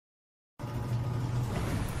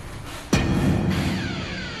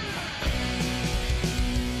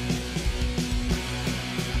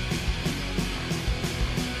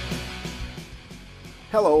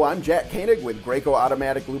Hello, I'm Jack Koenig with Graco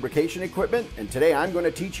Automatic Lubrication Equipment, and today I'm going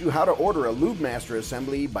to teach you how to order a Lube Master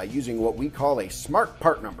assembly by using what we call a smart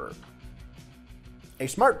part number. A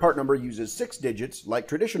smart part number uses 6 digits like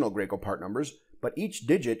traditional Graco part numbers, but each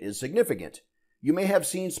digit is significant. You may have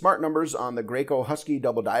seen smart numbers on the Graco Husky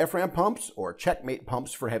double diaphragm pumps or Checkmate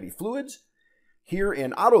pumps for heavy fluids. Here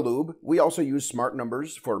in Autolube, we also use smart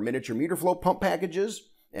numbers for miniature meter flow pump packages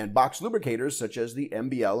and box lubricators such as the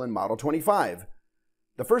MBL and Model 25.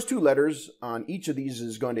 The first 2 letters on each of these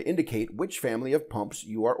is going to indicate which family of pumps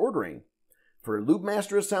you are ordering. For Lube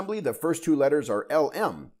Master assembly, the first 2 letters are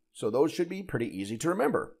LM, so those should be pretty easy to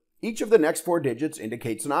remember. Each of the next 4 digits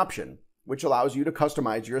indicates an option, which allows you to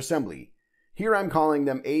customize your assembly. Here I'm calling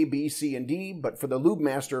them A, B, C, and D, but for the Lube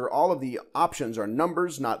Master, all of the options are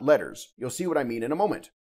numbers, not letters. You'll see what I mean in a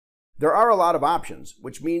moment. There are a lot of options,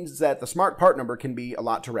 which means that the smart part number can be a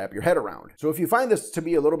lot to wrap your head around. So if you find this to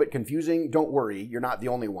be a little bit confusing, don't worry, you're not the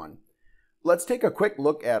only one. Let's take a quick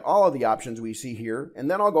look at all of the options we see here, and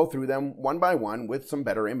then I'll go through them one by one with some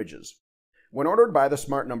better images. When ordered by the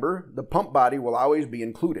smart number, the pump body will always be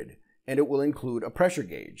included, and it will include a pressure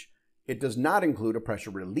gauge. It does not include a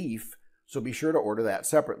pressure relief, so be sure to order that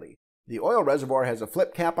separately. The oil reservoir has a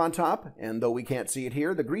flip cap on top, and though we can't see it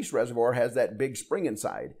here, the grease reservoir has that big spring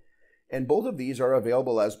inside. And both of these are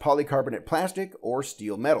available as polycarbonate plastic or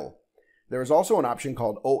steel metal. There is also an option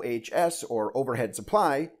called OHS, or overhead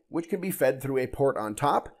supply, which can be fed through a port on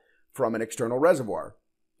top from an external reservoir.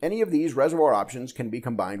 Any of these reservoir options can be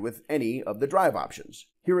combined with any of the drive options.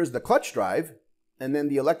 Here is the clutch drive, and then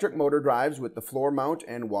the electric motor drives with the floor mount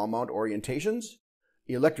and wall mount orientations.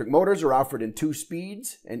 The electric motors are offered in 2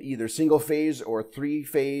 speeds and either single-phase or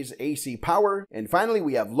 3-phase AC power. And finally,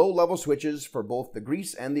 we have low-level switches for both the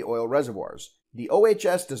grease and the oil reservoirs. The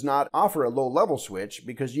OHS does not offer a low-level switch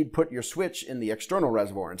because you'd put your switch in the external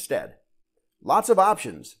reservoir instead. Lots of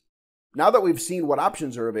options. Now that we've seen what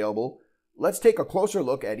options are available, let's take a closer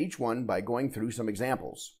look at each one by going through some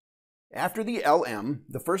examples. After the LM,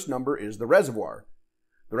 the first number is the reservoir.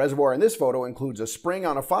 The reservoir in this photo includes a spring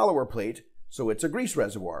on a follower plate, so it's a grease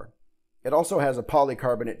reservoir. It also has a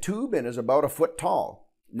polycarbonate tube and is about 1 foot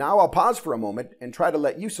tall. Now I'll pause for a moment and try to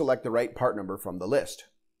let you select the right part number from the list.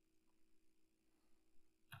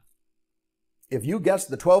 If you guessed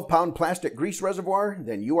the 12-pound plastic grease reservoir,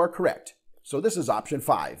 then you are correct. So this is option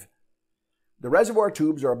 5. The reservoir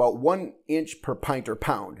tubes are about 1 inch per pint or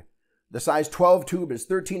pound. The size 12 tube is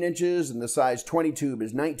 13 inches and the size 20 tube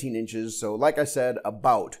is 19 inches, so like I said,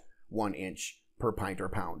 about 1 inch per pint or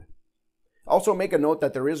pound. Also make a note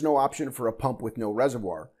that there is no option for a pump with no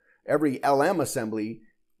reservoir. Every LM assembly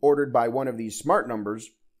ordered by one of these smart numbers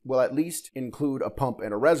will at least include a pump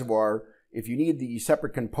and a reservoir. If you need the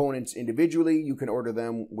separate components individually, you can order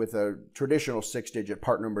them with a traditional 6-digit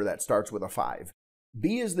part number that starts with a 5.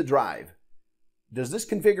 B is the drive. Does this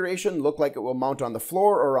configuration look like it will mount on the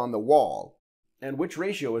floor or on the wall? And which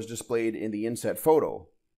ratio is displayed in the inset photo?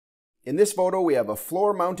 In this photo, we have a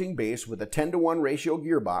floor mounting base with a 10-to-1 ratio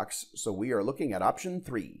gearbox, so we are looking at option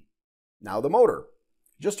 3. Now the motor.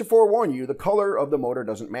 Just to forewarn you, the color of the motor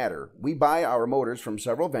doesn't matter. We buy our motors from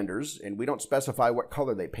several vendors, and we don't specify what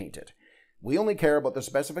color they paint it. We only care about the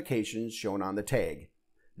specifications shown on the tag.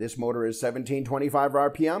 This motor is 1725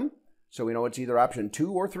 RPM, so we know it's either option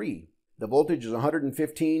 2 or 3. The voltage is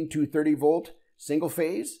 115 230 volt single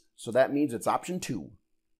phase, so that means it's option 2.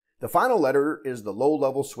 The final letter is the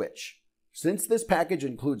low-level switch. Since this package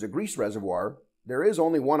includes a grease reservoir, there is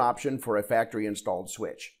only one option for a factory-installed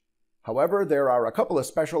switch. However, there are a couple of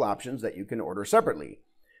special options that you can order separately.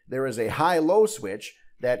 There is a high-low switch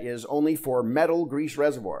that is only for metal grease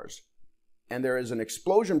reservoirs. And there is an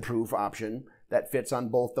explosion-proof option that fits on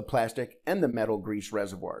both the plastic and the metal grease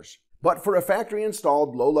reservoirs. But for a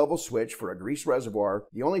factory-installed low-level switch for a grease reservoir,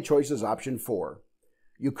 the only choice is option 4.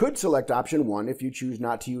 You could select option 1 if you choose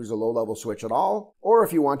not to use a low-level switch at all, or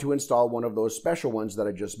if you want to install one of those special ones that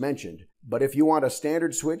I just mentioned. But if you want a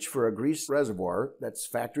standard switch for a grease reservoir that's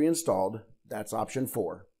factory installed, that's option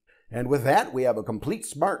 4. And with that, we have a complete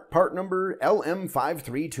smart part number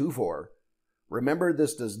LM5324. Remember,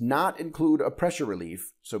 this does not include a pressure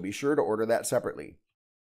relief, so be sure to order that separately.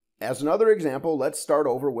 As another example, let's start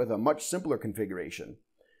over with a much simpler configuration.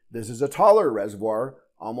 This is a taller reservoir,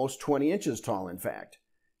 almost 20 inches tall in fact.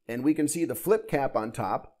 And we can see the flip cap on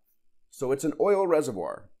top, so it's an oil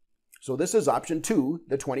reservoir. So this is option 2,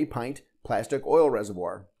 the 20-pint plastic oil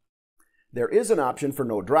reservoir. There is an option for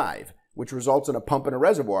no drive, which results in a pump and a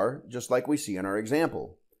reservoir, just like we see in our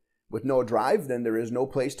example. With no drive, then there is no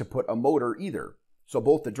place to put a motor either. So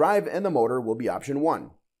both the drive and the motor will be option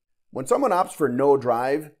 1. When someone opts for no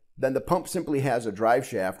drive, then the pump simply has a drive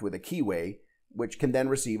shaft with a keyway, which can then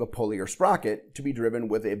receive a pulley or sprocket to be driven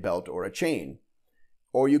with a belt or a chain.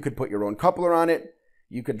 Or you could put your own coupler on it.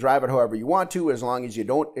 You could drive it however you want to, as long as you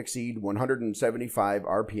don't exceed 175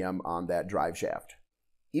 RPM on that drive shaft.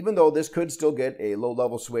 Even though this could still get a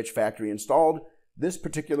low-level switch factory installed, this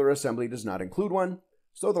particular assembly does not include one,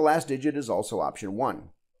 so the last digit is also option 1.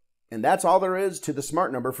 And that's all there is to the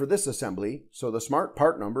smart number for this assembly, so the smart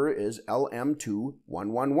part number is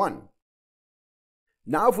LM2111.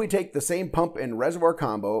 Now if we take the same pump and reservoir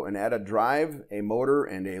combo and add a drive, a motor,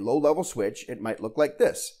 and a low-level switch, it might look like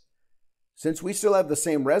this. Since we still have the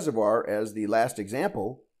same reservoir as the last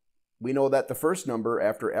example, we know that the first number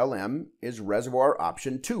after LM is reservoir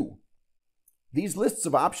option 2. These lists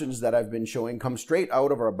of options that I've been showing come straight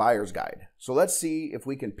out of our buyer's guide. So let's see if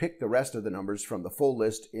we can pick the rest of the numbers from the full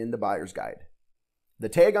list in the buyer's guide. The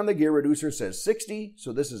tag on the gear reducer says 60,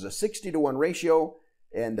 so this is a 60-to-1 ratio,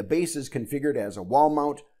 and the base is configured as a wall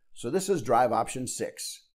mount, so this is drive option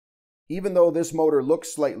 6. Even though this motor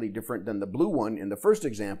looks slightly different than the blue one in the first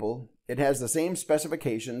example, it has the same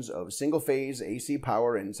specifications of single-phase AC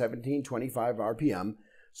power and 1725 RPM,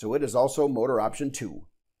 so it is also motor option 2.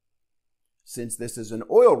 Since this is an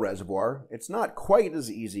oil reservoir, it's not quite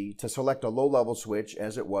as easy to select a low-level switch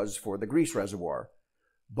as it was for the grease reservoir.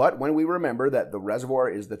 But when we remember that the reservoir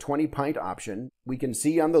is the 20-pint option, we can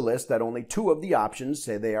see on the list that only 2 of the options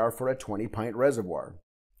say they are for a 20-pint reservoir.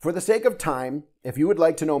 For the sake of time, if you would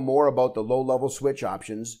like to know more about the low-level switch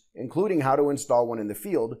options, including how to install one in the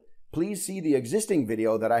field, please see the existing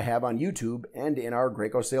video that I have on YouTube and in our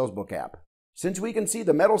Graco Salesbook app. Since we can see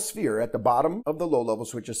the metal sphere at the bottom of the low-level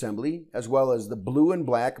switch assembly, as well as the blue and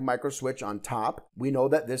black micro switch on top, we know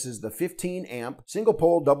that this is the 15-amp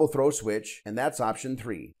single-pole double-throw switch, and that's option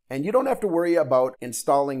 3. And you don't have to worry about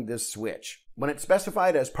installing this switch. When it's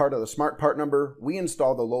specified as part of the smart part number, we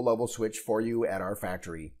install the low-level switch for you at our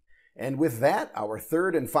factory. And with that, our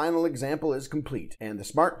third and final example is complete, and the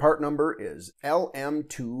smart part number is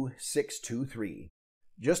LM2623.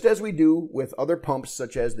 Just as we do with other pumps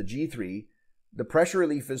such as the G3, the pressure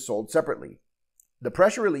relief is sold separately. The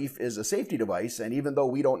pressure relief is a safety device, and even though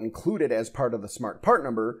we don't include it as part of the smart part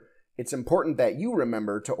number, it's important that you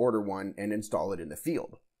remember to order one and install it in the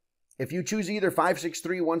field. If you choose either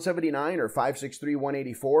 563-179 or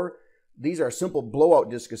 563-184, these are simple blowout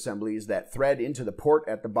disc assemblies that thread into the port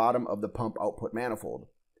at the bottom of the pump output manifold.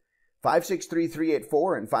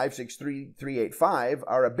 563-384 and 563-385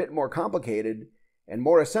 are a bit more complicated and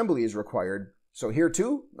more assembly is required, so here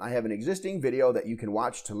too, I have an existing video that you can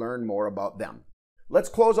watch to learn more about them. Let's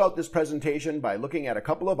close out this presentation by looking at a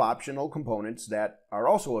couple of optional components that are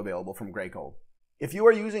also available from Graco. If you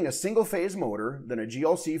are using a single-phase motor, then a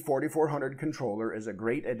GLC 4400 controller is a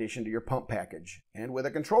great addition to your pump package. And with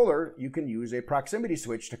a controller, you can use a proximity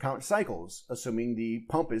switch to count cycles, assuming the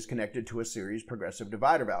pump is connected to a series progressive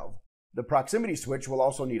divider valve. The proximity switch will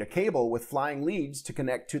also need a cable with flying leads to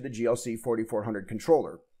connect to the GLC 4400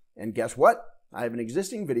 controller. And guess what? I have an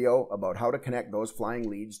existing video about how to connect those flying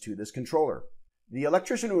leads to this controller. The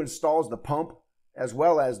electrician who installs the pump, as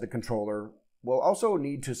well as the controller, will also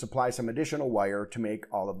need to supply some additional wire to make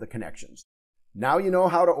all of the connections. Now you know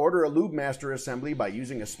how to order a Lube Master assembly by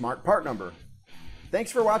using a smart part number.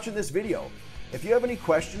 Thanks for watching this video. If you have any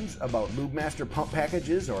questions about Lube Master pump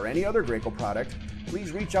packages or any other Graco product,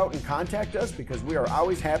 please reach out and contact us because we are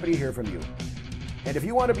always happy to hear from you. And if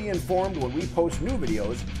you want to be informed when we post new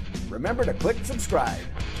videos, remember to click subscribe.